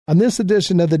On this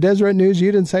edition of the Deseret News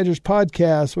Ute Insiders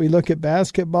podcast, we look at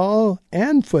basketball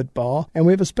and football, and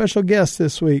we have a special guest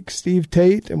this week, Steve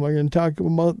Tate, and we're going to talk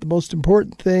about the most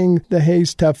important thing, the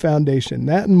Hayes Tough Foundation.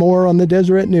 That and more on the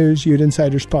Deseret News Ute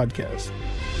Insiders podcast.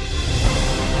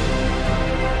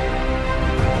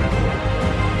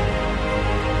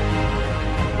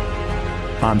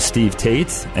 I'm Steve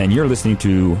Tate, and you're listening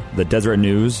to the Deseret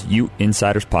News Ute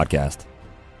Insiders podcast.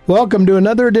 Welcome to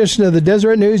another edition of the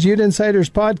Deseret News Ute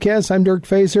Insiders podcast. I'm Dirk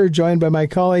Facer, joined by my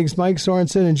colleagues Mike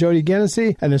Sorensen and Jody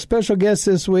Genessy, and a special guest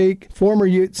this week, former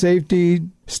Ute safety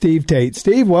Steve Tate.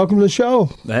 Steve, welcome to the show.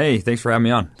 Hey, thanks for having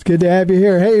me on. It's good to have you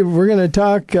here. Hey, we're going to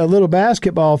talk a little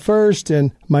basketball first,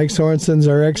 and Mike Sorensen's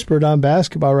our expert on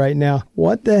basketball right now.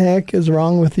 What the heck is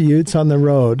wrong with the Utes on the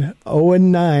road?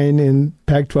 0-9 in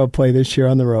Pac-12 play this year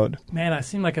on the road. Man, I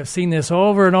seem like I've seen this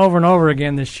over and over and over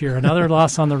again this year. Another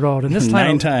loss on the road. And this time,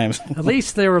 9 times. At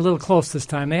least they were a little close this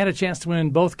time. They had a chance to win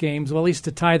both games, well, at least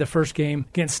to tie the first game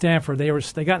against Stanford. They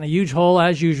got in a huge hole,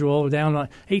 as usual, down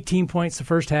 18 points the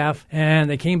first half, and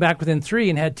they came back within 3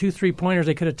 and had 2 3-pointers.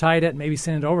 They could have tied it and maybe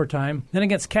sent it overtime. Then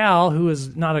against Cal, who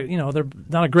is not they're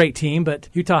not a great team, but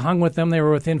Utah hung with them. They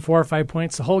were within 4 or 5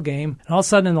 points the whole game. And all of a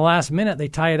sudden, in the last minute, they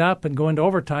tie it up and go into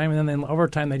overtime, and then in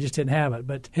overtime, they just didn't have it.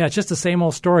 But yeah, it's just the same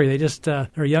old story. They just they're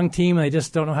a young team, and they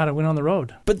just don't know how to win on the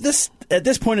road. But at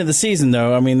this point of the season,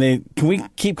 though, I mean, can we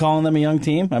keep calling them a young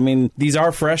team? I mean, these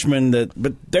are freshmen,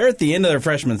 but they're at the end of their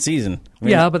freshman season. I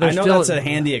mean, yeah, but I know still, that's a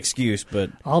handy excuse, but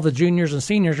all the juniors and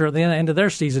seniors are at the end of their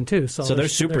season too. So they're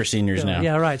super seniors now.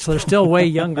 Yeah, right. So they're still way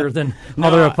younger than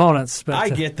other opponents. But I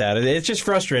get that. It's just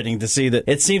frustrating to see that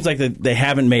it seems like they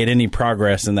haven't made any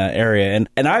progress in that area.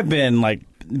 And I've been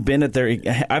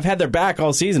I've had their back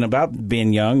all season about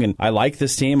being young, and I like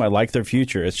this team. I like their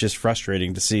future. It's just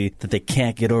frustrating to see that they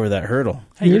can't get over that hurdle.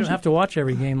 Hey, you don't have to watch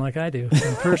every game like I do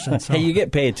in person. So. Hey, you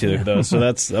get paid to, though, so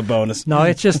that's a bonus. No,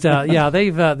 it's just,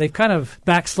 they've kind of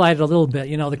backslided a little bit.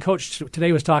 You know, the coach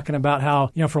today was talking about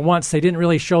how, for once they didn't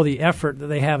really show the effort that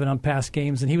they have in past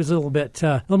games, and he was a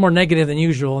little more negative than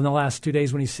usual in the last 2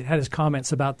 days when he had his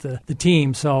comments about the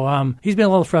team. So he's been a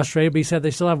little frustrated, but he said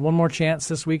they still have one more chance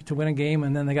this week to win a game,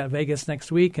 and then they got Vegas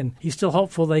next week, and he's still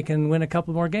hopeful they can win a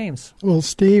couple more games. Well,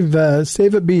 Steve,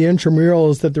 save it be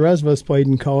intramurals that the rest of us played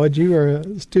in college. You were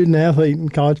a student athlete in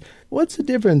college. What's the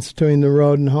difference between the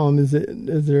road and home? Is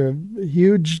there a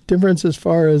huge difference as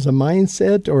far as a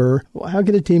mindset, or how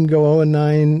can a team go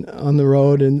 0-9 on the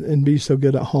road and be so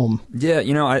good at home? Yeah,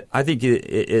 I think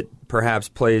it perhaps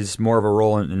plays more of a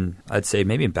role in I'd say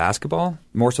maybe in basketball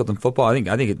more so than football. I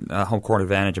think home court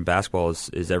advantage in basketball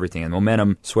is everything, and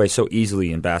momentum sways so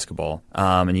easily in basketball.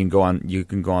 And you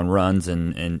can go on runs,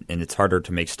 and it's harder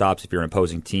to make stops if you're an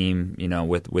opposing team.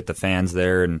 With the fans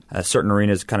there, and certain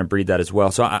arenas kind of breed that as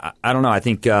well. So I don't know. I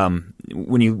think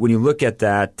when you look at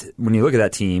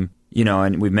that team,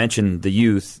 and we've mentioned the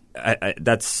youth,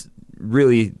 that's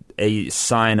really a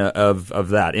sign of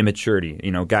that immaturity.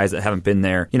 Guys that haven't been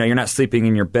there. You're not sleeping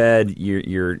in your bed.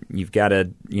 You've got to.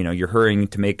 You're hurrying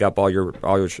to make up all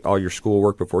your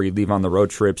schoolwork before you leave on the road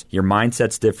trips. Your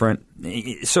mindset's different.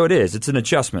 So it is. It's an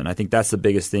adjustment. I think that's the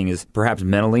biggest thing is perhaps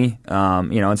mentally.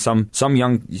 And some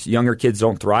younger kids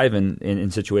don't thrive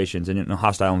in situations and in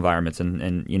hostile environments.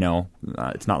 And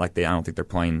it's not like I don't think they're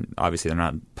playing. Obviously, they're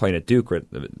not playing at Duke or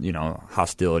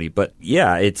hostility. But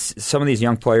yeah, it's some of these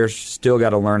young players still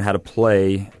got to learn how to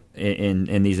play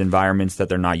in these environments that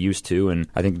they're not used to, and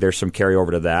I think there's some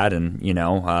carryover to that. And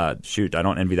I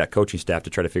don't envy that coaching staff to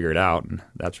try to figure it out. And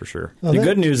that's for sure. The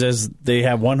good news is they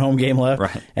have one home game left,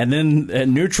 right? And then at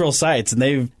neutral sites, and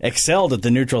they've excelled at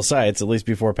the neutral sites at least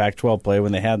before Pac-12 play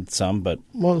when they had some. But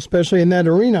especially in that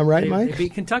arena, right, Mike? They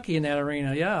beat Kentucky in that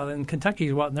arena, yeah. And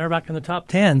Kentucky's they're back in the top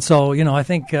 10. So I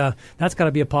think that's got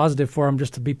to be a positive for them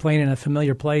just to be playing in a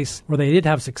familiar place where they did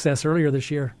have success earlier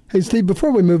this year. Hey, Steve,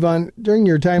 before we move on, during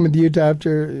your time with Utah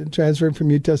after transferring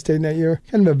from Utah State that year,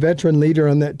 kind of a veteran leader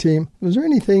on that team, was there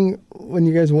anything when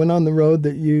you guys went on the road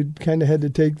that you kind of had to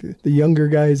take the younger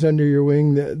guys under your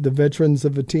wing, the veterans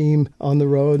of a team on the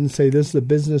road and say, this is a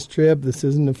business trip, this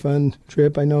isn't a fun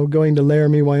trip? I know going to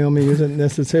Laramie, Wyoming isn't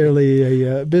necessarily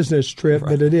a business trip,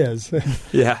 right, but it is.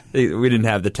 Yeah, we didn't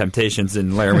have the temptations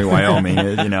in Laramie, Wyoming,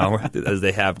 as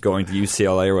they have going to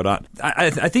UCLA or whatnot. I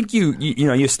think you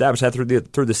establish that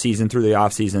through the season, through the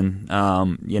off season.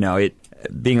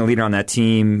 being a leader on that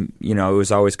team, it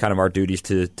was always kind of our duties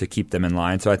to keep them in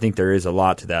line. So I think there is a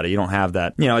lot to that. You don't have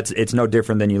that. It's no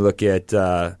different than you look at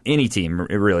any team,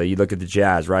 really. You look at the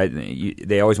Jazz, right?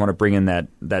 They always want to bring in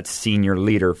that senior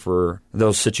leader for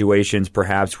those situations,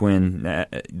 perhaps when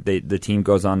the team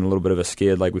goes on a little bit of a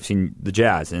skid, like we've seen the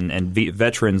Jazz. And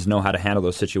veterans know how to handle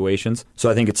those situations. So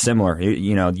I think it's similar.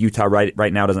 Utah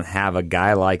right now doesn't have a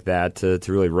guy like that to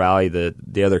really rally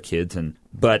the other kids.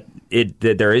 But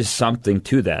there is something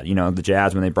to that. The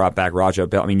Jazz, when they brought back Raja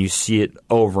Bell, you see it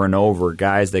over and over.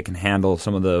 Guys that can handle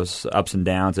some of those ups and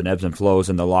downs and ebbs and flows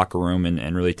in the locker room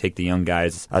and really take the young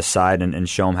guys aside and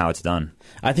show them how it's done.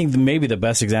 I think maybe the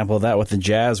best example of that with the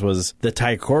Jazz was the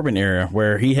Ty Corbin era,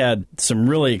 where he had some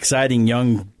really exciting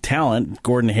young talent,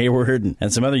 Gordon Hayward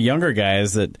and some other younger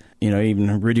guys that,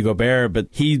 even Rudy Gobert, but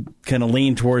he kind of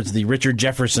leaned towards the Richard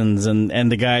Jeffersons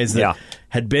and the guys that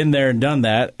had been there and done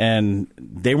that, and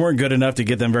they weren't good enough to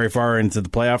get them very far into the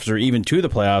playoffs or even to the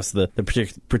playoffs the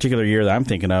particular year that I'm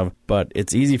thinking of. But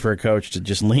it's easy for a coach to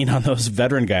just lean on those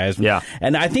veteran guys. Yeah.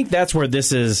 And I think that's where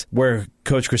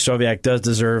Coach Krystkowiak does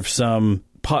deserve some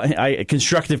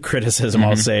constructive criticism,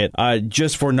 I'll say it,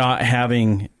 just for not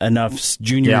having enough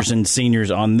juniors and seniors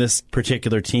on this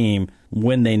particular team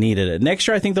when they needed it. Next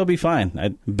year, I think they'll be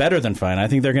fine. Better than fine. I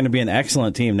think they're going to be an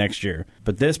excellent team next year.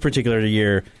 But this particular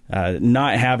year,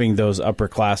 not having those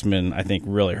upperclassmen, I think,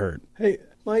 really hurt. Hey,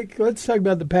 Mike, let's talk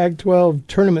about the Pac-12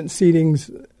 tournament seedings.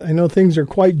 I know things are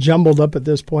quite jumbled up at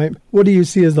this point. What do you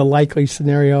see as the likely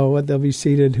scenario, what they'll be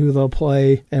seeded, who they'll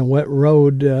play, and what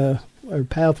road or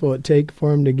path will it take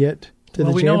for them to get to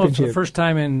the championship? We know for the first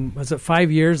time in,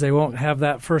 5 years, they won't have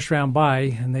that first-round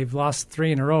bye, and they've lost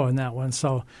 3 in a row in that one.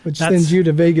 So which sends you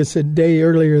to Vegas a day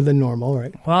earlier than normal,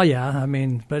 right? Well, yeah,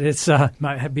 but it's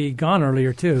might be gone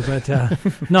earlier too. But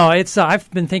no, it's I've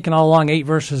been thinking all along 8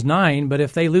 versus 9, but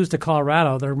if they lose to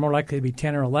Colorado, they're more likely to be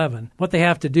 10 or 11. What they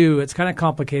have to do, it's kind of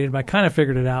complicated, but I kind of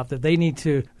figured it out, that they need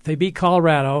to, if they beat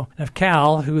Colorado, if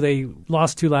Cal, who they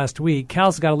lost to last week,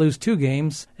 Cal's got to lose 2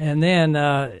 games, and then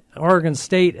Oregon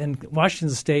State and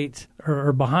Washington State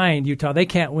are behind Utah. They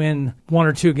can't win 1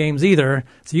 or 2 games either.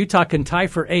 So Utah can tie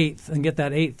for 8th and get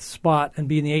that 8th spot and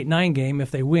be in the 8-9 game if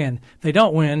they win. If they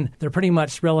don't win, they're pretty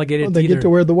much relegated. Well, they get to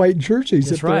wear the white jerseys.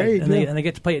 That's right. And they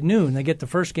get to play at noon. They get the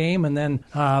first game, and then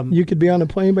you could be on a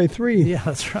plane by 3. Yeah,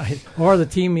 that's right. Or the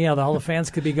team, all the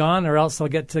fans could be gone, or else they'll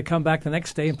get to come back the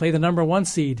next day and play the number 1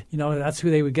 seed. That's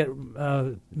who they would get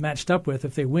matched up with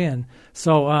if they win.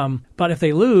 So, but if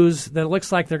they lose, then it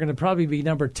looks like they're going to probably be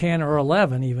number 10 or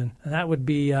 11 even. And that would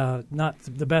be not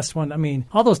the best one.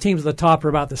 All those teams at the top are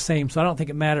about the same, so I don't think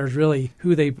it matters really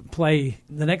who they play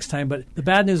the next time. But the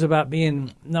bad news about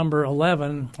being number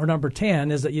 11 or number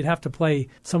 10 is that you'd have to play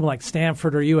someone like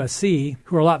Stanford or USC,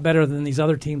 who are a lot better than these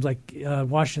other teams like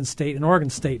Washington State and Oregon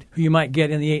State, who you might get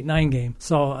in the 8-9 game.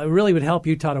 So it really would help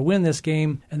Utah to win this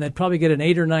game, and they'd probably get an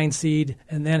 8 or 9 seed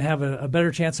and then have a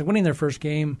better chance of winning their first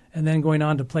game and then going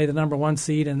on to play the number 1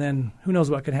 seed, and then who knows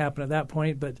what could happen at that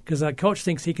point. But because the coach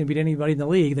thinks he can beat anybody in the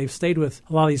league, they've stayed with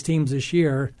a lot of these teams this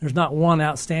year. There's not one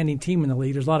outstanding team in the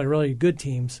league. There's a lot of really good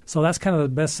teams. So that's kind of the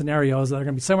best scenario, is that they're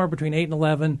going to be somewhere between 8 and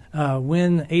 11,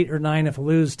 win 8 or 9, if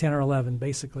lose 10 or 11,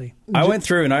 basically. I went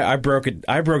through and I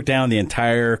broke down the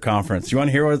entire conference. You want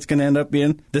to hear what it's going to end up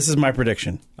being? This is my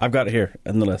prediction. I've got it here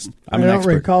in the list. I don't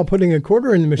recall putting a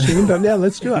quarter in the machine, but yeah,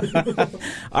 let's do it.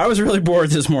 I was really bored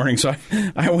this morning, so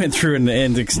I went through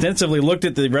and extensively looked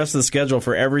at the rest of the schedule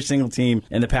for every single team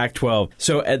in the Pac-12.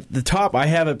 So at the top, I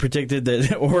have it predicted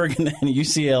that Oregon and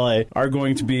UCLA are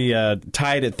going to be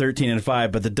tied at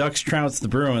 13-5, but the Ducks trounce the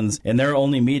Bruins in their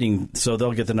only meeting, so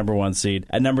they'll get the number 1 seed.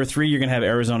 At number 3, you're going to have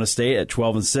Arizona State at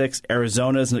 12-6.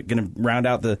 Arizona is going to round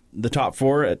out the top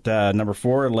 4 at number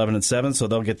 4, 11-7, so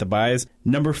they'll get the byes.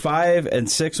 Number 5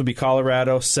 and 6 will be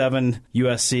Colorado, 7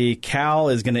 USC. Cal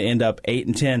is going to end up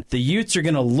 8-10. The Utes are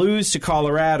going to lose to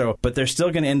Colorado, but they're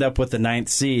still going to end up with the 9th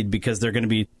seed because they're going to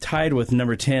be tied with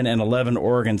number 10 and 11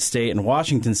 Oregon State and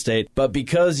Washington State. But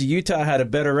because Utah had a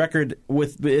better record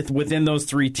within those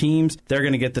 3 teams, they're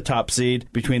going to get the top seed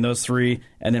between those 3,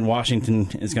 and then Washington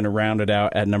is going to round it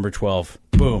out at number 12.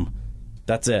 Boom.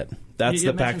 That's it. That's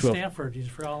the Pac-12. Stanford. You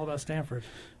forgot all about Stanford.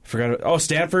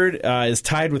 Stanford is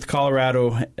tied with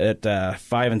Colorado at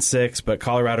 5-6, but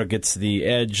Colorado gets the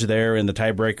edge there in the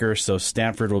tiebreaker, so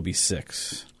Stanford will be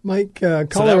 6. Mike, Colorado.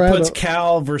 So that puts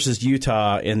Cal versus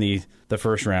Utah in the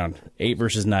first round, 8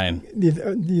 versus 9.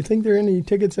 Do you think there are any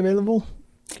tickets available?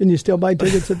 Can you still buy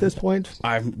tickets at this point?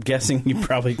 I'm guessing you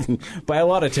probably can buy a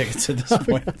lot of tickets at this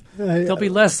point. There'll be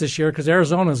less this year because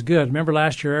Arizona's good. Remember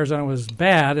last year Arizona was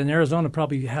bad, and Arizona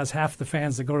probably has half the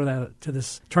fans that go to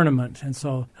this tournament, and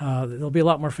so there'll be a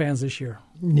lot more fans this year.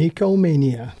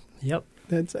 Nico-mania. Yep.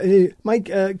 That's Mike.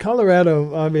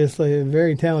 Colorado, obviously a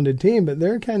very talented team, but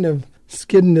they're kind of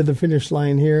skidding to the finish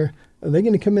line here. Are they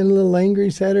going to come in a little angry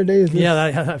Saturday? Yeah,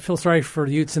 I feel sorry for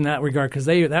the Utes in that regard because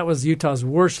that was Utah's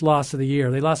worst loss of the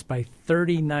year. They lost by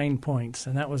 39 points,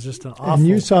 and that was just an awful. And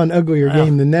you saw an uglier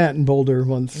game than that in Boulder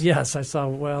once. Yes, I saw.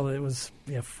 Well, it was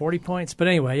 40 points, but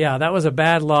anyway, that was a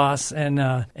bad loss, and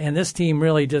this team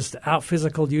really just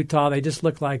out-physicaled Utah. They just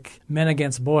looked like men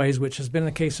against boys, which has been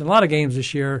the case in a lot of games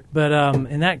this year. But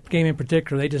in that game in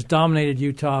particular, they just dominated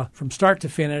Utah from start to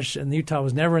finish, and Utah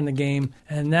was never in the game.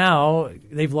 And now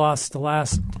they've lost the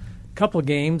last couple of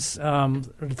games,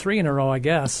 3 in a row, I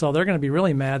guess. So they're going to be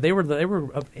really mad. They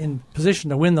were in position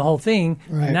to win the whole thing.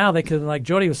 Right. And now they could, like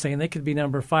Jody was saying, they could be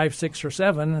number 5, 6, or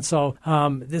 7. And so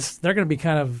they're going to be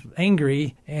kind of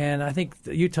angry. And I think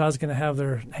Utah's going to have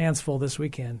their hands full this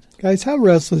weekend. Guys, how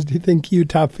restless do you think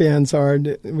Utah fans are?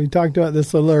 We talked about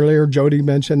this a little earlier. Jody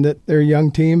mentioned that they're a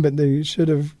young team, but they should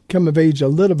have come of age a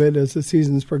little bit as the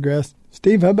season's progressed.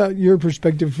 Steve, how about your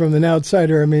perspective from an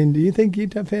outsider? I mean, do you think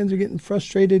Utah fans are getting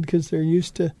frustrated because they're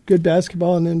used to good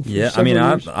basketball? And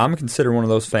then I'm considered one of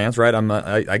those fans, right?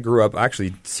 I grew up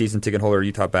actually season ticket holder at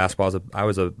Utah basketball. I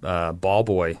was a ball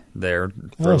boy there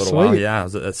for a little while. Yeah, I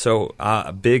was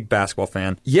a big basketball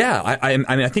fan. Yeah,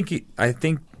 I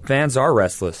think fans are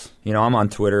restless. I'm on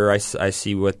Twitter. I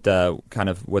see what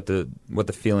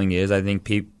the feeling is. I think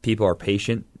people are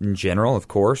patient in general, of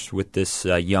course, with this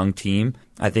young team.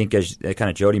 I think, as kind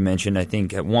of Jody mentioned, I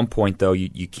think at one point though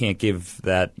you can't give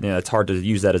that. It's hard to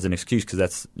use that as an excuse because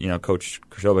that's Coach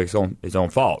Krzyzewski's his own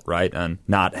fault, right? And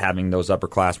not having those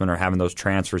upperclassmen or having those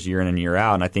transfers year in and year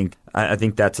out. And I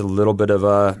think that's a little bit of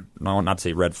a not to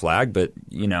say red flag, but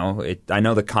I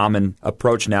know the common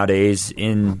approach nowadays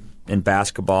in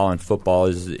basketball and football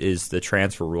is the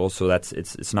transfer rule. So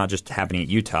it's not just happening at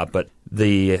Utah, but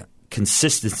the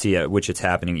consistency at which it's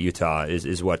happening at Utah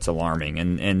is what's alarming.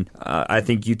 And I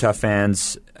think Utah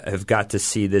fans have got to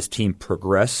see this team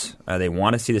progress. They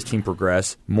want to see this team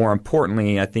progress. More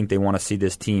importantly, I think they want to see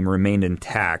this team remain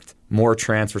intact. More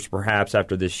transfers perhaps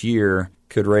after this year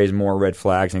could raise more red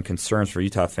flags and concerns for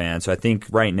Utah fans. So I think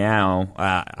right now,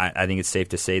 I think it's safe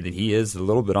to say that he is a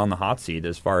little bit on the hot seat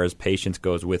as far as patience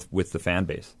goes with the fan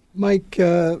base. Mike,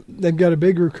 they've got a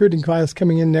big recruiting class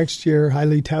coming in next year,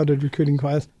 highly touted recruiting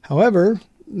class. However,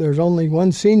 there's only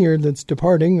one senior that's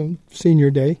departing on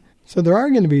senior day. So there are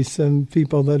going to be some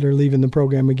people that are leaving the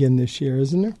program again this year,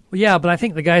 isn't there? Well, yeah, but I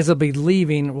think the guys that will be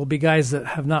leaving will be guys that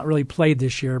have not really played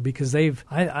this year because I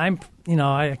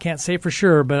can't say for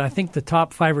sure, but I think the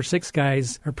top 5 or 6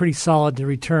 guys are pretty solid to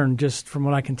return, just from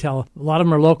what I can tell. A lot of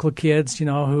them are local kids,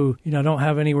 who don't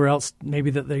have anywhere else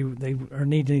maybe that they are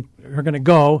going to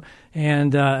go,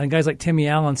 and guys like Timmy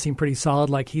Allen seem pretty solid,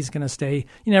 like he's going to stay.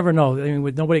 You never know. I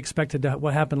mean, nobody expected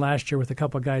what happened last year with a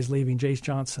couple of guys leaving, Jace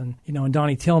Johnson, and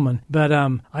Donnie Tillman. But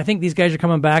I think these guys are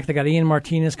coming back. They got Ian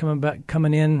Martinez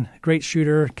coming in, great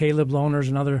shooter. Caleb Lohner's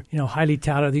another, highly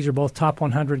touted. These are both top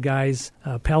 100 guys.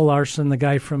 Pelle Larsson, the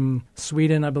guy from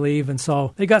Sweden, I believe, and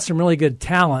so they got some really good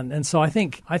talent. And so I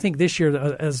think this year,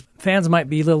 as fans might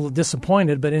be a little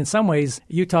disappointed, but in some ways,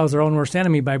 Utah is their own worst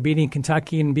enemy by beating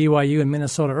Kentucky and BYU and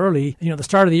Minnesota early. The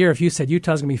start of the year, if you said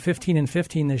Utah's going to be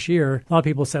 15-15 this year, a lot of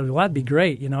people said, well, that'd be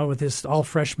great, with this all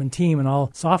freshman team and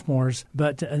all sophomores.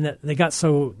 But they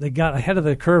got ahead of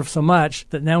the curve so much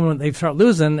that now when they start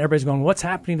losing, everybody's going, what's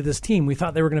happening to this team? We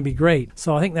thought they were going to be great.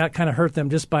 So I think that kind of hurt them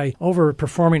just by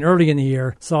overperforming early in the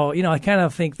year. So, I kind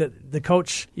of think that the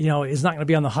coach, is not going to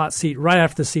be on the hot seat right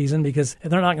after the season because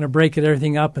they're not going to break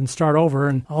everything up and start over,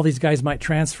 and all these guys might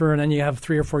transfer, and then you have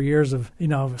 3 or 4 years of,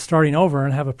 starting over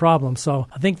and have a problem. So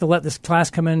I think they'll let this class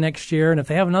come in next year, and if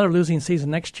they have another losing season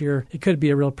next year, it could be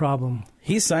a real problem.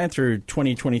 He's signed through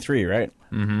 2023, right?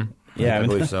 Mm-hmm. Yeah, I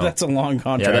believe so. That's a long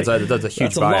contract. Yeah, that's a huge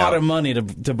That's a buyout. lot of money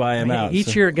to buy him out.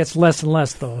 Each year it gets less and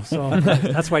less, though. So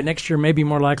that's why next year may be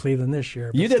more likely than this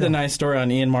year. You did a nice story on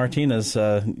Ian Martinez.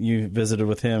 You visited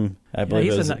with him. I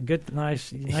believe he's a good,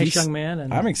 nice young man.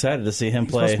 And I'm excited to see him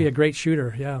play. He's supposed to be a great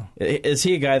shooter, yeah. Is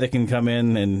he a guy that can come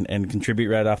in and contribute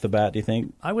right off the bat, do you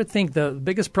think? I would think the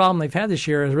biggest problem they've had this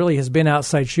year has been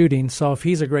outside shooting. So if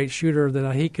he's a great shooter,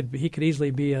 that he could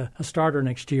easily be a starter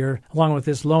next year, along with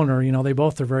this Lohner. They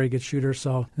both are very good shooters.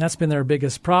 So that's been their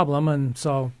biggest problem, and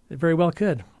so it very well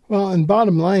could. Well, and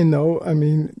bottom line, though, I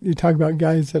mean, you talk about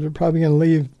guys that are probably going to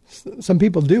leave some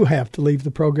people do have to leave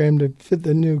the program to fit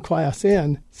the new class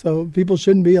in. So people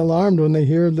shouldn't be alarmed when they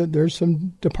hear that there's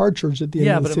some departures at the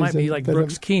end of the season. Yeah, but it might be like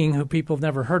Brooks King, who people have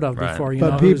never heard of before.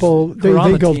 But people, they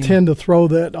think will tend to throw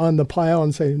that on the pile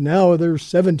and say, now there's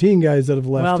 17 guys that have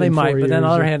left. Well, they might, but then on the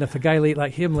other or, hand, if a guy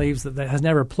like him leaves that has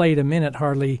never played a minute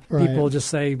hardly, Right. people just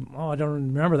say, oh, I don't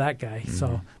remember that guy.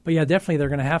 So, but yeah, definitely they're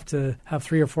going to have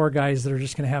 3 or 4 guys that are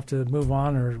just going to have to move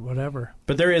on or whatever.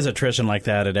 But there is attrition like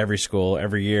that at every school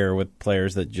every year with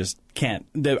players that just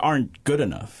that aren't good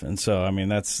enough. And so, I mean,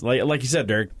 that's like you said,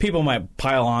 Derek, people might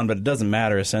pile on, but it doesn't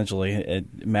matter essentially.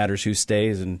 It matters who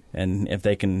stays and if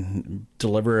they can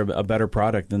deliver a better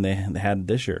product than they had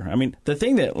this year. I mean, the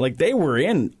thing that, like, they were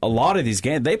in a lot of these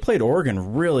games. They played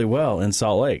Oregon really well in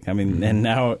Salt Lake. I mean, and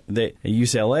now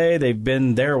UCLA, they've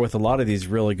been there with a lot of these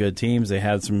really good teams. They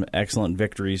had some excellent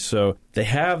victories. So they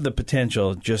have the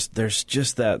potential. There's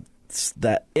just that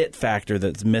it factor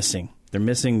that's missing. They're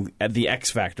missing the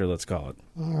X factor, let's call it.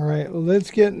 All right, well,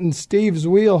 let's get in Steve's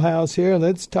wheelhouse here.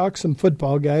 Let's talk some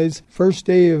football, guys. First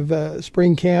day of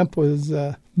spring camp was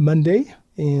Monday,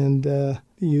 and the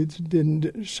Utes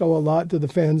didn't show a lot to the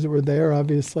fans that were there,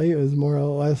 obviously. It was more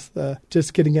or less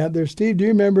just getting out there. Steve, do you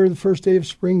remember the first day of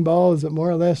spring ball? Is it more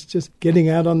or less just getting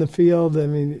out on the field? I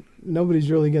mean, nobody's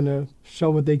really going to show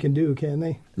what they can do, can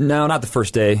they? No, not the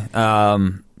first day.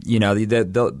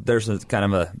 There's a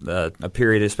kind of a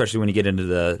period, especially when you get into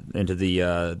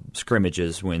the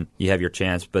scrimmages, when you have your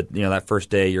chance. But that first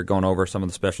day, you're going over some of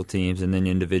the special teams, and then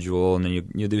individual, and then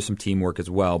you do some teamwork as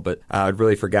well. But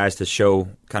really, for guys to show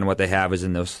kind of what they have is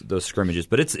in those scrimmages.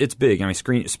 But it's big. I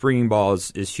mean, spring ball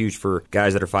is huge for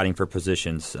guys that are fighting for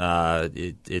positions.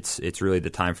 It's really the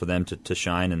time for them to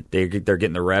shine, and they're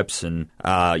getting the reps. And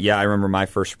I remember my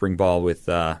first spring ball with.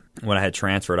 When I had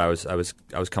transferred, I was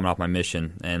coming off my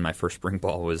mission, and my first spring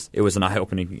ball was an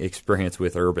eye-opening experience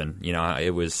with Urban.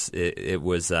 It was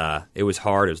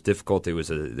hard, it was difficult, it was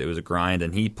a grind,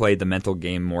 and he played the mental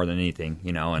game more than anything.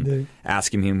 And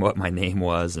asking him what my name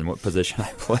was and what position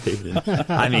I played, and,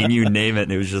 I mean, you name it,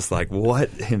 and it was just like, what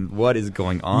is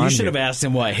going on? You should have asked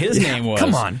him what his name was.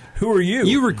 Come on, who are you?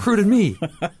 You recruited me.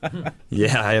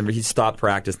 Yeah, I remember he stopped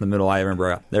practice in the middle. I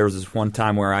remember there was this one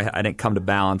time where I didn't come to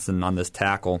balance and on this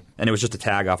tackle. And it was just a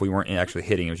tag off. We weren't actually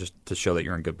hitting. It was just to show that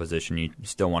you're in good position. You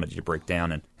still wanted you to break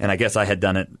down. And I guess I had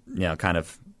done it, kind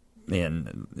of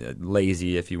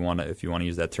lazy, if you want to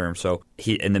use that term. So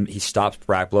he stops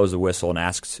practice, blows the whistle, and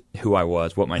asks who I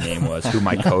was, what my name was, who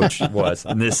my coach was.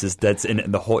 And that's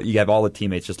in the whole. You have all the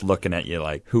teammates just looking at you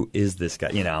like, who is this guy?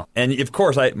 And of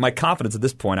course, my confidence at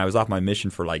this point. I was off my mission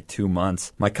for like 2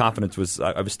 months. My confidence was.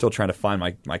 I was still trying to find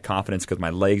my confidence because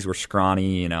my legs were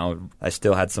scrawny. I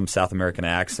still had some South American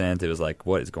accent. It was like,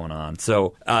 what is going on?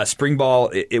 So spring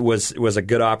ball, it was a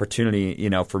good opportunity,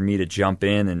 for me to jump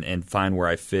in and find where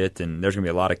I fit. And there's going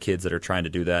to be a lot of kids that are trying to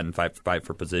do that and fight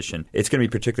for position. It's going to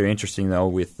be particularly interesting, though,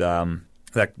 with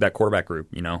that quarterback group.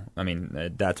 I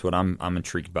mean, that's what I'm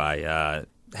intrigued by.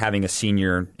 Having a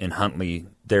senior in Huntley,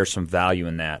 there's some value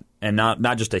in that. And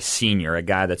not just a senior, a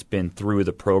guy that's been through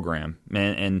the program.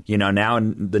 And now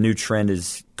the new trend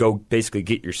is go basically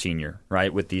get your senior,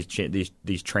 right, with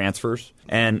these transfers.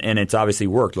 And it's obviously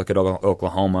worked. Look at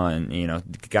Oklahoma,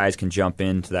 and guys can jump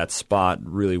into that spot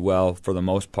really well for the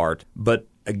most part. But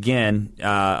again,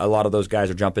 a lot of those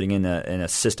guys are jumping in a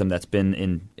system that's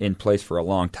been in place for a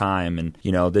long time, and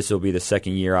this will be the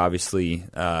second year, obviously,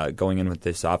 going in with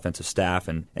this offensive staff,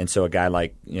 and so a guy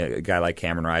like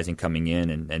Cameron Rising coming in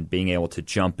and being able to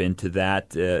jump into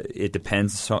that, it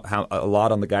depends a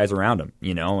lot on the guys around him,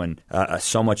 and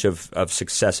so much of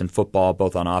success in football,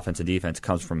 both on offense and defense,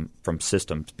 comes from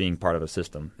systems, being part of a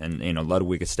system, and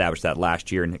Ludwig established that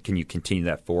last year, and can you continue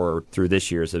that forward through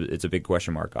this year? It's a big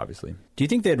question mark, obviously. Do you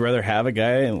think they'd rather have a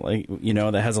guy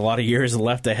that has a lot of years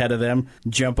left ahead of them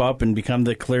jump up and become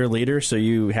the clear leader, so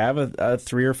you have a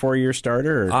 3 or 4 year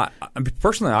starter?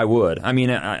 Personally, I would. I mean,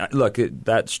 look,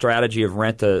 that strategy of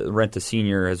rent a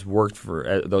senior has worked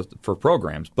for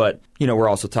programs, but we're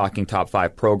also talking top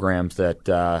 5 programs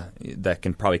that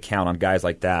can probably count on guys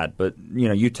like that. But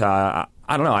Utah.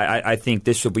 I don't know. I think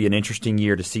this will be an interesting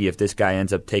year to see if this guy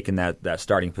ends up taking that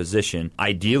starting position.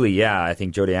 Ideally, yeah. I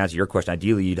think, Joe, to answer your question,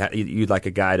 ideally you'd like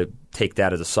a guy to take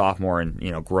that as a sophomore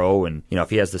and grow, and if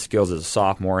he has the skills as a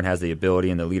sophomore and has the ability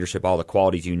and the leadership, all the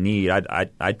qualities you need,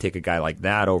 I'd take a guy like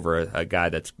that over a guy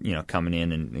that's coming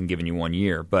in and giving you 1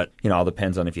 year. But all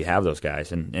depends on if you have those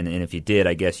guys, and if you did,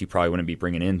 I guess you probably wouldn't be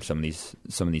bringing in some of these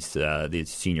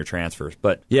senior transfers.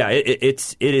 But yeah,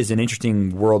 it is an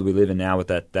interesting world we live in now with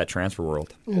that transfer world.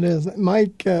 It is.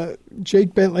 Mike,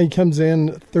 Jake Bentley comes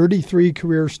in, 33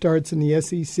 career starts in the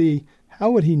SEC. how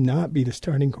would he not be the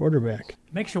starting quarterback?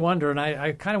 Makes you wonder, and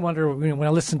I kind of wonder when I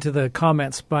listened to the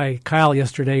comments by Kyle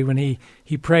yesterday when he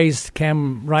praised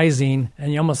Cam Rising,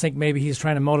 and you almost think maybe he's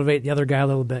trying to motivate the other guy a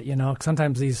little bit.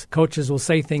 Sometimes these coaches will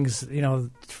say things,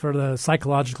 for the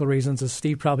psychological reasons, as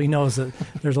Steve probably knows that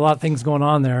there's a lot of things going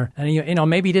on there. And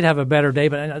maybe he did have a better day,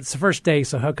 but it's the first day,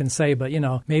 so who can say? But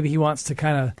maybe he wants to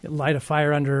kind of light a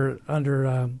fire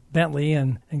under Bentley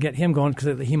and get him going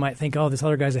because he might think, oh, this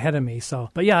other guy's ahead of me.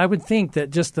 So, but yeah, I would think that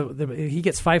just he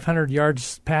gets 500 yards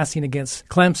passing against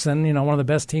Clemson, one of the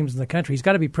best teams in the country. He's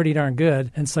got to be pretty darn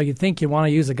good. And so you'd think you want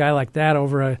to use a guy like that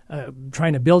over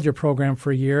trying to build your program for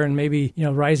a year. And maybe,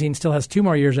 Rising still has 2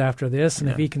 more years after this. And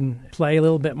if he can play a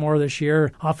little bit more this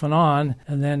year off and on,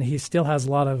 and then he still has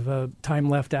a lot of time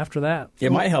left after that.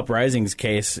 It might help Rising's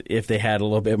case if they had a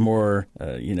little bit more,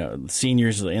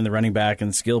 seniors in the running back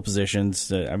and skill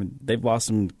positions. They've lost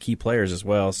some key players as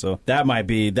well. So that might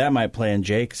play in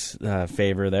Jake's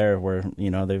favor there where,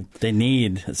 they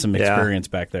need some experience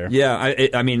back there. Yeah,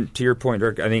 I mean, to your point,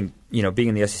 Dirk, I think being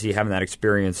in the SEC, having that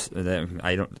experience,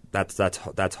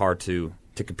 that's hard to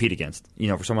compete against.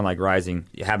 For someone like Rising,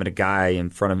 having a guy in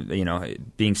front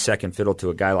of being second fiddle to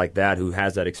a guy like that who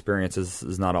has that experience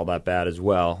is not all that bad as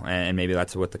well. And maybe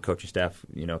that's what the coaching staff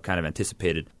kind of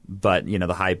anticipated. But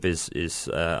the hype is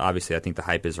obviously, I think the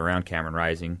hype is around Cameron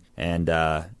Rising, and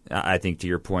I think to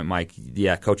your point, Mike,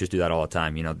 yeah, coaches do that all the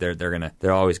time.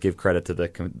 They'll always give credit to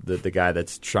the guy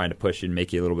that's trying to push you and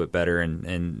make you a little bit better,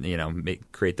 and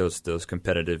create those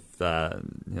competitive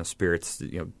spirits,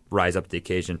 rise up to the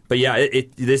occasion. But yeah,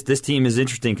 this team is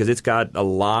interesting because it's got a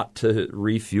lot to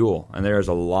refuel, and there's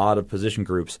a lot of position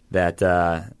groups that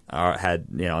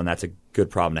and that's a good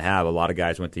problem to have. A lot of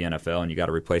guys went to the NFL, and you got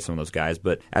to replace some of those guys.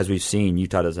 But as we've seen,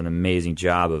 Utah does an amazing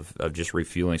job of just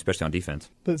refueling, especially on defense.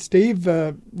 But Steve,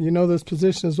 this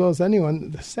position as well as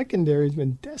anyone. The secondary's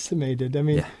been decimated. I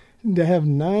mean, to have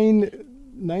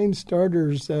nine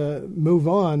starters move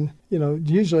on.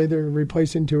 Usually they're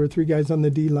replacing 2 or 3 guys on the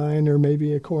D-line or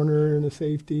maybe a corner and a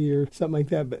safety or something like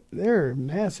that. But there are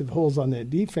massive holes on that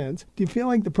defense. Do you feel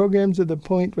like the program's at the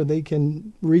point where they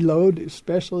can reload,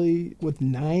 especially with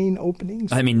 9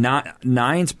 openings? I mean,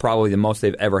 9's probably the most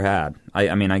they've ever had.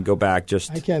 I go back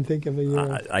I can't think of a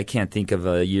year. I can't think of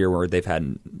a year where they've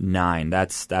had 9.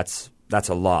 That's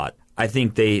a lot. I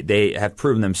think they have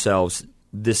proven themselves.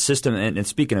 This system, and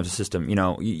speaking of the system,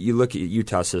 you look at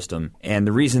Utah's system, and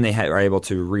the reason they are able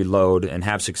to reload and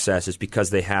have success is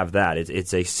because they have that.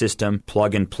 It's a system,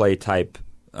 plug-and-play type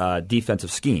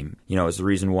defensive scheme. Is the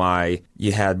reason why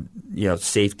you had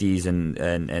safeties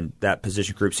and that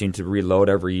position group seemed to reload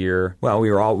every year. Well,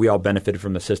 we all benefited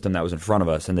from the system that was in front of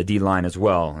us, and the D-line as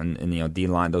well. And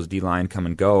those D-line come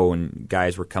and go, and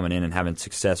guys were coming in and having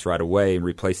success right away and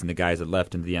replacing the guys that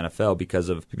left into the NFL because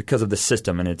of the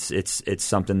system. And it's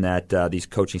something that these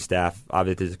coaching staff,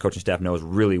 obviously the coaching staff knows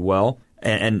really well.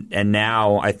 And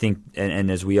now I think, and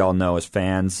as we all know as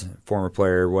fans, former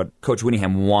player, what Coach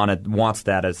Whittingham wants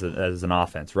that as an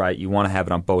offense, right? You want to have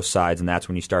it on both sides, and that's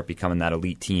when you start becoming that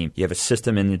elite team. You have a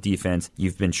system in the defense.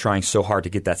 You've been trying so hard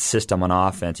to get that system on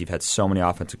offense. You've had so many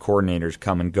offensive coordinators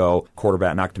come and go.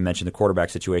 Quarterback, not to mention the quarterback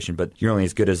situation, but you're only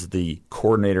as good as the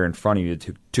coordinator in front of you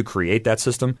to create that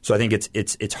system. So I think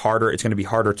it's harder. It's going to be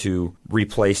harder to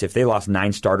replace if they lost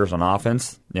 9 starters on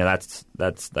offense. That's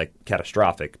like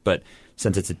catastrophic, but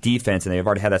since it's a defense and they've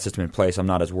already had that system in place, I'm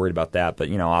not as worried about that. But,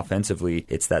 offensively,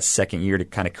 it's that second year to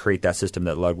kind of create that system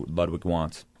that Ludwig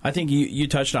wants. I think you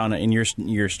touched on it in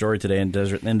your story today in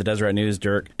the Deseret News,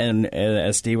 Dirk. And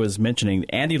as Steve was mentioning,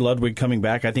 Andy Ludwig coming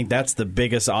back, I think that's the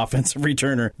biggest offensive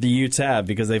returner the Utes have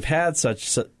because they've had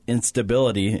such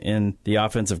instability in the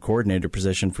offensive coordinator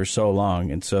position for so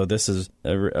long. And so this is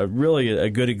really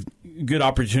a good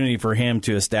opportunity for him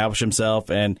to establish himself.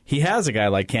 And he has a guy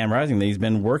like Cam Rising that he's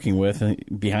been working with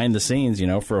behind the scenes,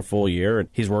 for a full year. And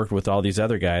he's worked with all these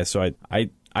other guys. So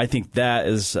I think that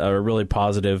is really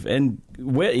positive. And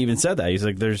Witt even said that. He's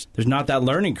like, there's not that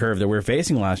learning curve that we were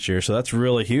facing last year, so that's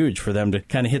really huge for them to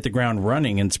kind of hit the ground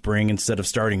running in spring instead of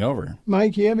starting over.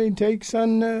 Mike, you have any takes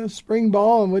on spring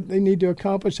ball and what they need to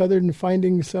accomplish other than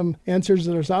finding some answers?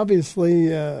 There's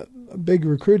obviously a big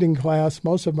recruiting class.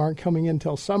 Most of them aren't coming in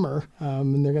until summer,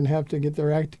 and they're going to have to get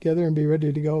their act together and be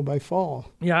ready to go by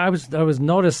fall. Yeah, I was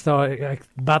noticed, though,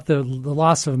 about the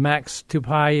loss of Max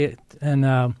Tupai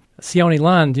and Sione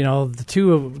Lund, the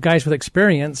two guys with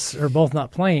experience are both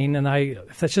not playing, and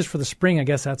if that's just for the spring, I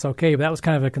guess that's okay. But that was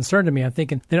kind of a concern to me. I'm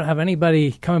thinking they don't have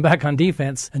anybody coming back on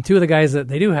defense, and two of the guys that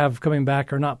they do have coming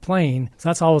back are not playing. So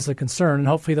that's always a concern, and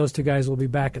hopefully those two guys will be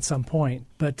back at some point.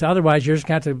 But otherwise, you're just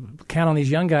going to have to count on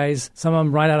these young guys, some of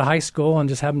them right out of high school, and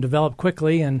just have them develop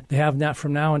quickly, and they have that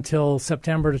from now until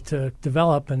September to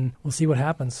develop, and we'll see what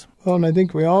happens. Well, and I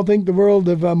think we all think the world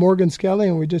of Morgan Skelly,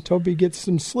 and we just hope he gets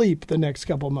some sleep the next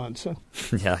couple months.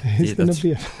 Yeah, he's going to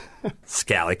be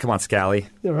Scally. Come on, Scally.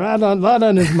 A lot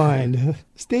on his mind.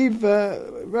 Steve,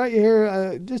 right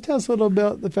here, just tell us a little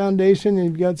about the foundation.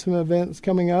 You've got some events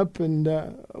coming up, and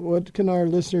what can our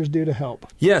listeners do to help?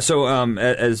 Yeah, so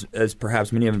as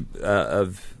perhaps many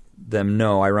of them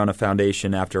know, I run a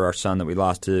foundation after our son that we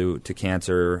lost to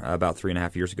cancer about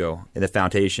 3.5 years ago. And the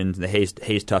foundation, the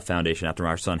Hayes Tough Foundation, after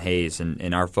our son Hayes,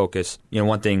 and our focus.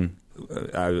 One thing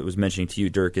I was mentioning to you,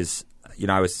 Dirk, is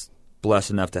I was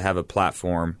blessed enough to have a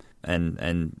platform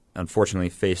and unfortunately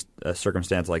faced a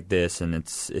circumstance like this, and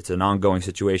it's an ongoing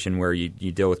situation where you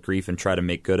deal with grief and try to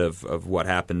make good of what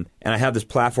happened. And I have this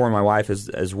platform, my wife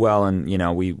as well, and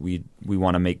we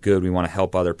want to make good. We want to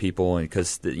help other people,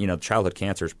 because childhood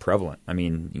cancer is prevalent. I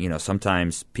mean,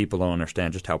 sometimes people don't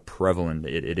understand just how prevalent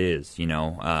it is.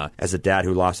 As a dad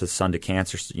who lost his son to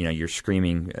cancer, you're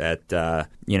screaming at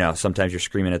sometimes you're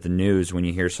screaming at the news when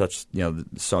you hear such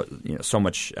so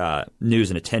much news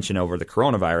and attention over the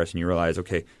coronavirus, and you realize,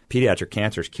 okay, pediatric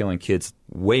cancer is killing kids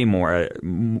way more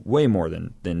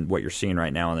than what you're seeing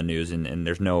right now on the news, and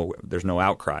there's no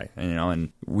outcry,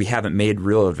 and we haven't made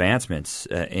real advancements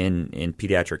in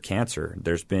pediatric cancer.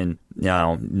 There's been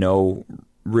no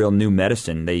real new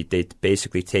medicine. They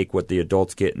basically take what the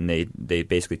adults get and they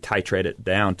basically titrate it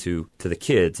down to the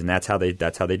kids, and that's how they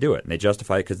do it. And they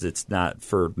justify it because it's not,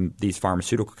 for these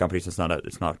pharmaceutical companies, it's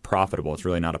not profitable. It's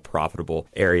really not a profitable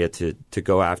area to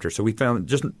go after. So we found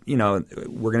just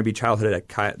we're going to be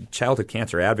childhood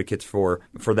cancer advocates for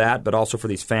that, but also for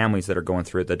these families that are going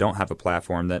through it that don't have a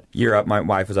platform. That year up, my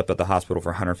wife was up at the hospital for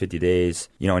 150 days.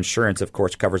 Insurance of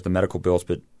course covers the medical bills,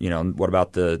 but what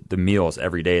about the meals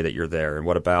every day that you're there?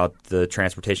 And what about the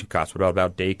transportation costs? What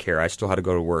about daycare? I still had to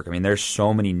go to work. I mean, there's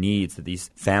so many needs that these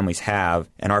families have,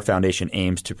 and our foundation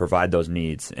aims to provide those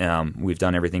needs. We've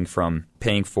done everything from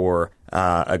paying for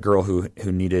a girl who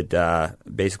needed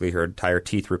basically her entire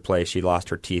teeth replaced. She lost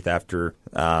her teeth after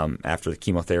the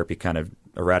chemotherapy kind of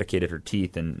eradicated her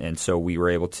teeth, and so we were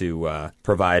able to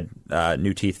provide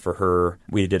new teeth for her.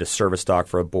 We did a service dog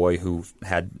for a boy who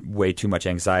had way too much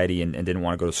anxiety and didn't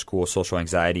want to go to school, social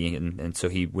anxiety, and so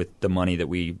he, with the money that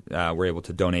we were able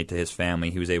to donate to his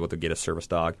family, he was able to get a service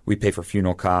dog. We pay for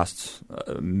funeral costs.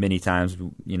 Many times,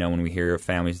 when we hear of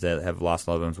families that have lost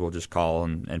loved ones, we'll just call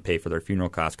and pay for their funeral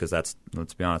costs, because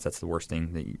let's be honest, that's the worst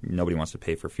thing. That nobody wants to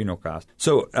pay for funeral costs.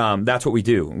 So that's what we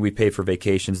do. We pay for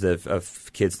vacations of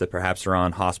kids that perhaps are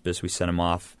on hospice. We send them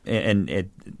off, and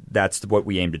that's what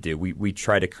we aim to do. We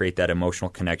try to create that emotional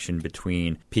connection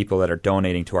between people that are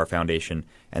donating to our foundation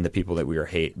and the people that we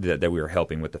are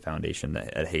helping with the foundation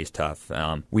at Hayes Tough.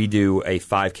 We do a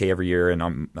 5K every year,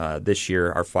 and this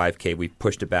year our 5K, we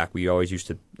pushed it back. We always used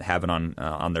to have it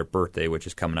on their birthday, which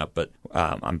is coming up, but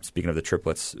I'm speaking of the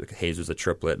triplets. Hayes was a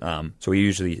triplet, so we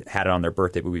usually had it on their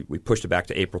birthday, but we pushed it back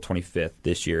to April 25th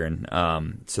this year, and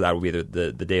so that will be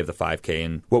the day of the 5K.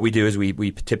 And what we do is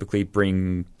we typically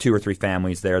bring 2 or 3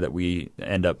 families there that we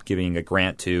end up giving a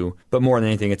grant to, but more than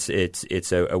anything,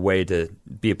 it's a way to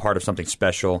be a part of something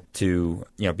special, to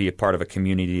be a part of a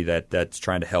community that's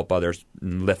trying to help others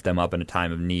and lift them up in a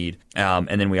time of need.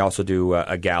 And then we also do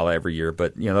a gala every year.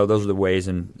 But those are the ways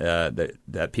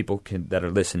that people that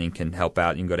are listening can help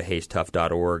out. You can go to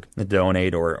HayesTough.org and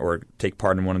donate or take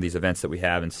part in one of these events that we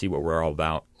have and see what we're all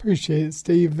about. Appreciate it,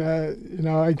 Steve.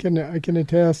 I can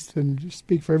attest and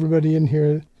speak for everybody in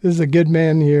here. This is a good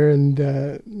man here, and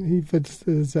he puts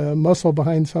his muscle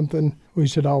behind something. We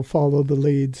should all follow the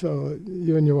lead. So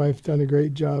you and your wife have done a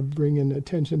great job bringing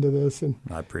attention to this, and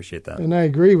I appreciate that. And I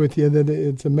agree with you that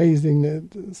it's amazing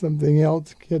that something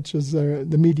else catches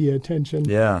the media attention.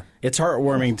 Yeah. It's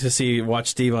heartwarming to watch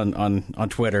Steve on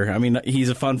Twitter. I mean, he's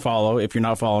a fun follow. If you're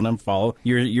not following him, follow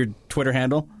your Twitter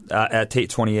handle. At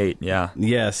Tate28, yeah.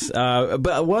 Yes.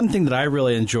 But one thing that I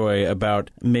really enjoy about,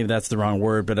 maybe that's the wrong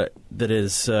word, but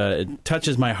it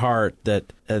touches my heart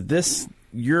that this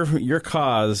your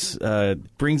cause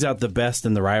brings out the best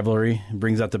in the rivalry,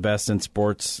 brings out the best in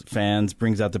sports fans,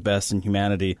 brings out the best in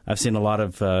humanity. I've seen a lot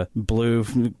of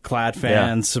blue-clad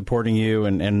fans supporting you,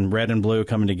 and red and blue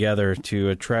coming together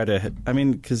to try to. I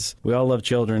mean, because we all love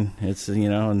children. It's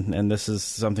and this is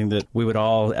something that we would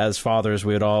all, as fathers,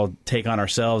 we would all take on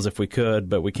ourselves if we could,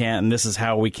 but we can't. And this is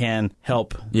how we can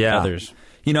help others.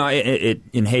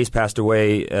 Hayes passed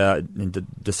away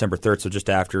December 3rd, so just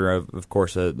after, of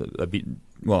course, in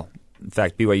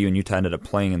fact, BYU and Utah ended up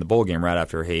playing in the bowl game right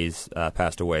after Hayes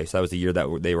passed away. So that was the year that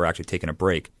they were actually taking a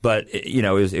break. But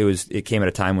it came at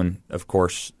a time when, of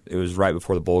course, it was right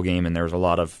before the bowl game, and there was a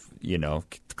lot of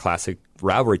classic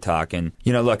rivalry talk. And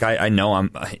look, I know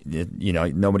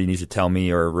nobody needs to tell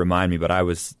me or remind me, but I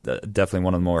was definitely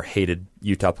one of the more hated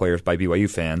Utah players by BYU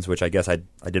fans, which I guess I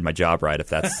did my job right if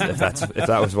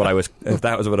that was what I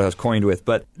was coined with.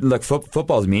 But look,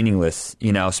 football is meaningless.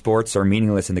 Sports are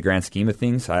meaningless in the grand scheme of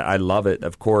things. I love it,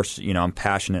 of course. I'm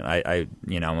passionate.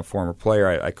 I'm a former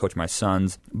player. I coach my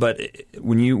sons. But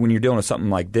when you're dealing with something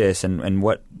like this, and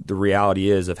what the reality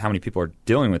is of how many people are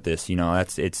dealing with this,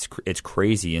 it's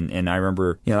crazy. And I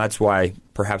remember, that's why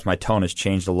perhaps my tone has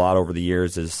changed a lot over the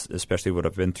years, especially what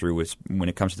I've been through when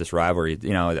it comes to this rivalry.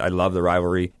 I love the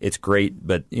rivalry. It's great,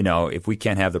 but, if we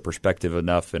can't have the perspective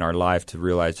enough in our life to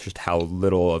realize just how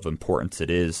little of importance it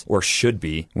is or should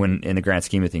be when in the grand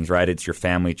scheme of things, right? It's your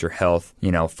family, it's your health.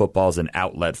 Football's an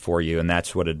outlet for you, and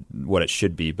that's what it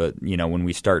should be. But, when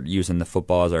we start using the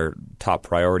football as our top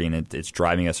priority and it's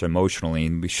driving us emotionally,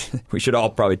 we should all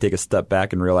probably take a step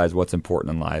back and realize what's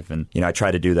important in life. And, I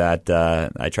try to do that.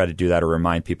 Or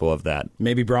remind people of that.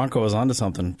 Maybe Bronco was onto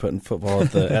something, putting football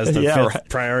as the fifth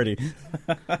priority.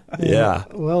 Yeah.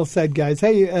 Well said, guys.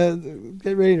 Hey,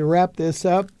 get ready to wrap this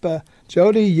up.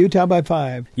 Jody, Utah by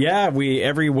 5. Yeah,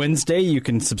 every Wednesday you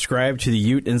can subscribe to the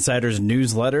Ute Insiders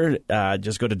newsletter.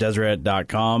 Just go to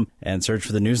Deseret.com and search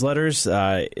for the newsletters.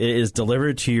 It is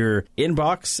delivered to your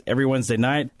inbox every Wednesday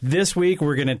night. This week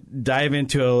we're going to dive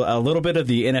into a little bit of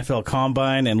the NFL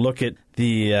Combine and look at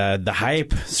the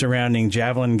hype surrounding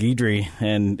Javelin Guidry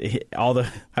and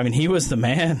he was the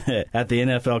man at the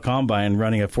NFL Combine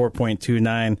running a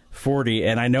 4.29 40,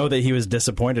 and I know that he was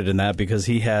disappointed in that because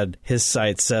he had his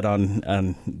sights set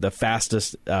on the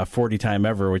fastest 40 time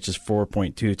ever, which is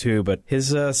 4.22. But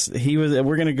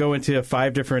we're going to go into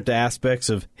 5 different aspects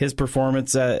of his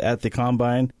performance at the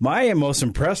Combine. My most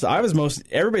impressed,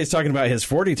 everybody's talking about his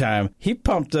 40 time. He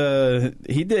pumped,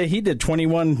 he did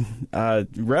 21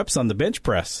 reps on the bench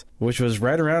press, which was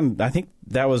right around, I think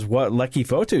that was what Lecky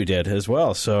Fotu did as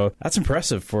well. So that's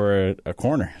impressive for a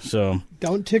corner. So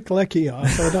don't tick Lecky off.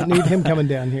 So I don't need him coming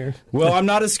down here. Well, I'm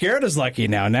not as scared as Lecky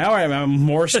now. Now I'm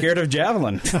more scared of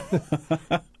Javelin.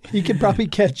 He could probably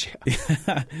catch you.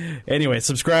 Anyway,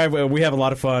 subscribe. We have a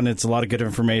lot of fun. It's a lot of good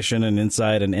information and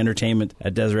insight and entertainment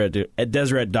at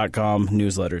Deseret.com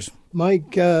newsletters.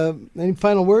 Mike, any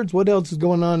final words? What else is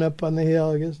going on up on the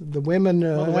hill? I guess the women,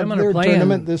 the women have their are playing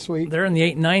tournament this week. They're in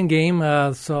the 8-9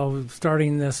 game, so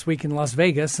starting this week in Las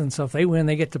Vegas. And so if they win,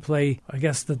 they get to play, I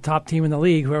guess, the top team in the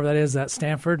league, whoever that is, at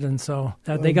Stanford. And so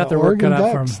they got their work cut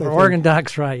out for them. Oregon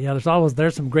Ducks, right. Yeah,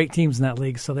 there's some great teams in that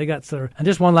league. So they got their. And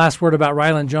just one last word about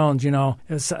Ryland Jones.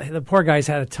 The poor guy's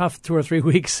had a tough 2 or 3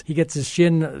 weeks. He gets his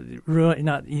shin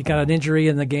ruined. He got an injury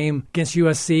in the game against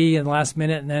USC in the last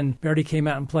minute, and then Verdi came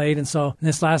out and played. And so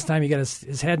this last time he got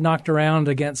his head knocked around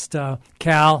against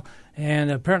Cal. And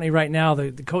apparently right now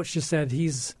the coach just said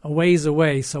he's a ways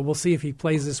away, so we'll see if he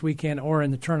plays this weekend or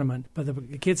in the tournament. But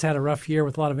the kid's had a rough year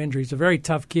with a lot of injuries. A very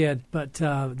tough kid, but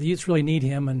the Utes really need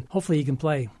him, and hopefully he can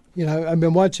play. I've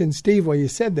been watching Steve while you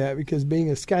said that because being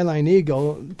a Skyline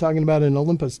Eagle, talking about an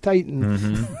Olympus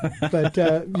Titan, but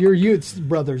you're Utes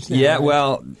brothers now. Yeah, right?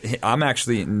 well, I'm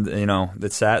actually,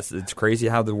 it's sad. It's crazy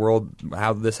how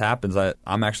this happens.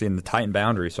 I'm actually in the Titan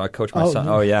boundary, so I coach my son.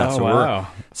 Oh, yeah. Oh, wow.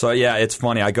 It's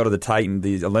funny. I go to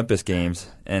the Olympus games,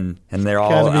 and they're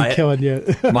all. Gotta be killing you.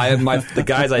 The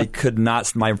guys I could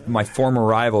not, my former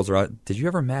rivals are, did you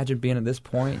ever imagine being at this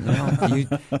point?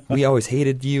 We always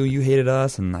hated you, you hated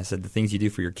us, and I said the things you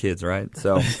do for your kids, right?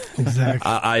 So exactly.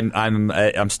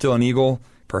 I'm still an Eagle,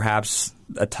 perhaps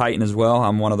a Titan as well.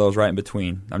 I'm one of those right in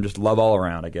between. I'm just love all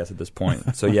around, I guess, at this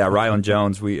point. So yeah, Ryland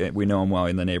Jones, we know him well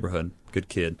in the neighborhood. Good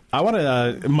kid. I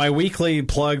want my weekly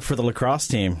plug for the lacrosse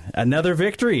team. Another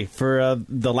victory for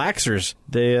the Laxers.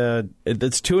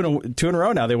 It's two in a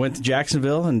row now. They went to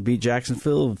Jacksonville and beat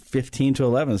Jacksonville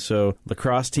 15-11. So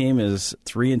lacrosse team is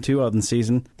 3-2 on the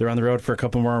season. They're on the road for a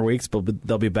couple more weeks, but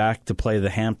they'll be back to play the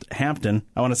Hampton.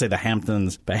 I want to say the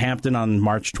Hamptons, but Hampton on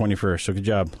March 21st. So good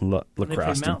job, lacrosse They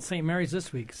play team. Mount St. Mary's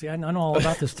this week. See, I know all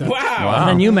about this stuff. Wow.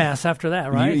 And then UMass after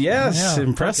that, right? Yes, Yeah.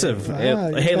 impressive.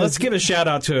 Okay. Hey, let's give a shout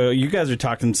out to you guys are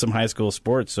talking some high school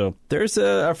sports. So there's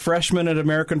a freshman at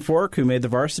American Fork who made the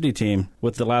varsity team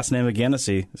with the last name of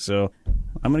Genesee. So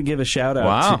I'm going to give a shout out.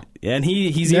 Wow. And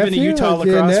he's even a Nephew? Utah Is he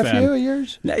a lacrosse nephew fan. of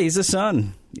yours? Yeah, he's a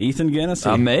son, Ethan Genesee.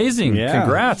 Amazing. Yeah.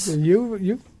 Congrats.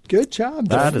 You good job.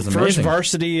 That is First amazing.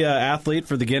 varsity athlete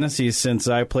for the Genesees since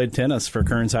I played tennis for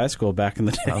Kearns High School back in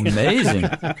the day. Amazing.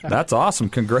 That's awesome.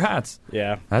 Congrats.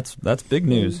 Yeah. That's big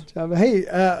news. Hey,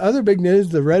 other big news,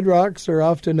 the Red Rocks are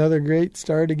off to another great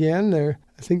start again.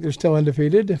 I think they're still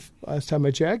undefeated, last time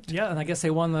I checked. Yeah, and I guess they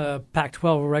won the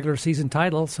Pac-12 regular season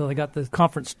title, so they got the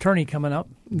conference tourney coming up.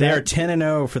 They are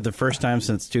 10-0 for the first time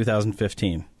since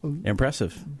 2015.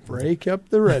 Impressive. Break up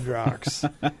the Red Rocks.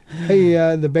 Hey,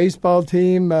 the baseball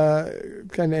team kind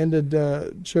of ended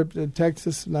trip to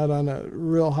Texas, not on a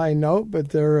real high note, but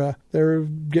they're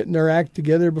getting their act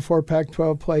together before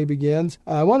Pac-12 play begins.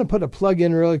 I want to put a plug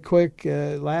in really quick.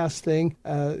 Last thing,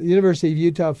 the University of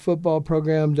Utah football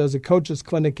program does a coaches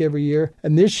clinic every year,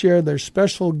 and this year their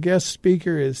special guest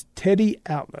speaker is Teddy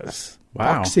Atlas.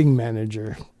 Wow. Boxing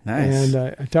manager. Nice.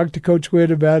 And I talked to Coach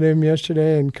Witt about him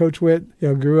yesterday, and Coach Witt,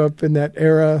 grew up in that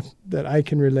era that I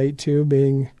can relate to,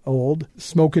 being old,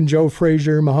 smoking Joe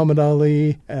Frazier, Muhammad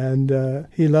Ali, and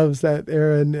he loves that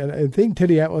era. And I think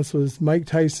Teddy Atlas was Mike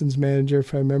Tyson's manager,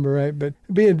 if I remember right. But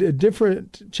it'd be a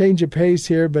different change of pace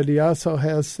here, but he also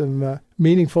has some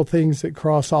meaningful things that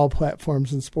cross all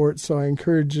platforms in sports. So I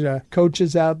encourage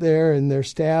coaches out there and their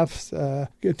staffs,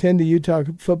 attend the Utah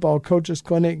Football Coaches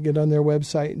Clinic, get on their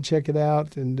website and check it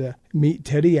out, and meet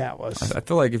Teddy Atlas. I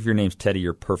feel like if your name's Teddy,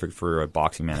 you're perfect for a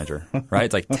boxing manager, right?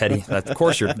 It's like Teddy. Of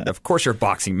course you're a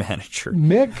boxing manager.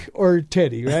 Mick or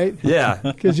Teddy, right? Yeah,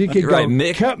 Because you could You're go, right,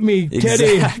 Mick. cut me,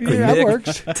 Teddy. Exactly, Yeah, that Mick,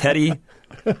 works. Teddy.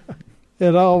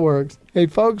 It all works. Hey,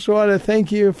 folks, we want to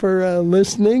thank you for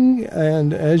listening.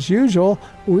 And as usual,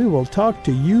 we will talk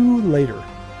to you later.